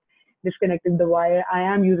has just disconnected the wire. I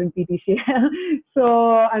am using PTCL,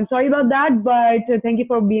 so I'm sorry about that, but thank you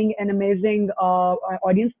for being an amazing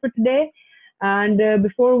audience for today. And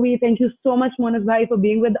before we, thank you so much, Monis Bhai, for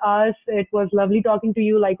being with us. It was lovely talking to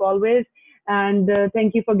you like always. And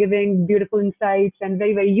thank you for giving beautiful insights and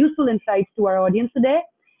very, very useful insights to our audience today.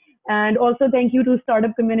 And also thank you to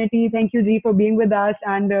startup community. Thank you, G, for being with us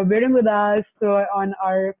and bearing with us for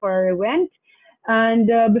our event.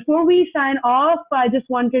 And before we sign off, I just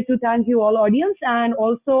wanted to thank you all audience. And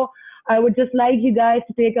also I would just like you guys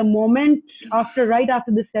to take a moment right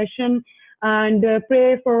after the session and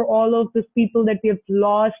pray for all of those people that we have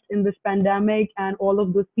lost in this pandemic and all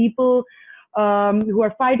of those people who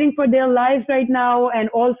are fighting for their lives right now, and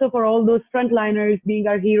also for all those frontliners being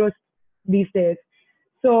our heroes these days.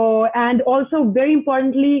 So, and also very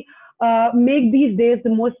importantly, make these days the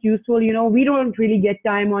most useful. You know, we don't really get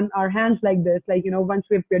time on our hands like this. Like, you know, once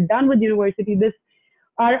we're done with university,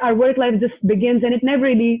 our work life just begins and it never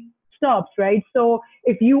really stops, right? So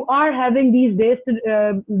if you are having these days,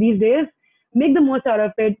 make the most out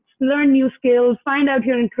of it. Learn new skills, find out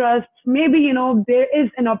your interests. Maybe, you know, there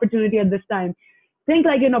is an opportunity at this time. Think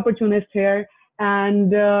like an opportunist here.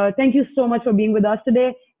 And thank you so much for being with us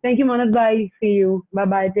today. Thank you, Monis Bhai. See you.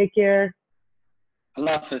 Bye-bye. Take care.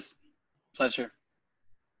 Allah Hafiz. Pleasure.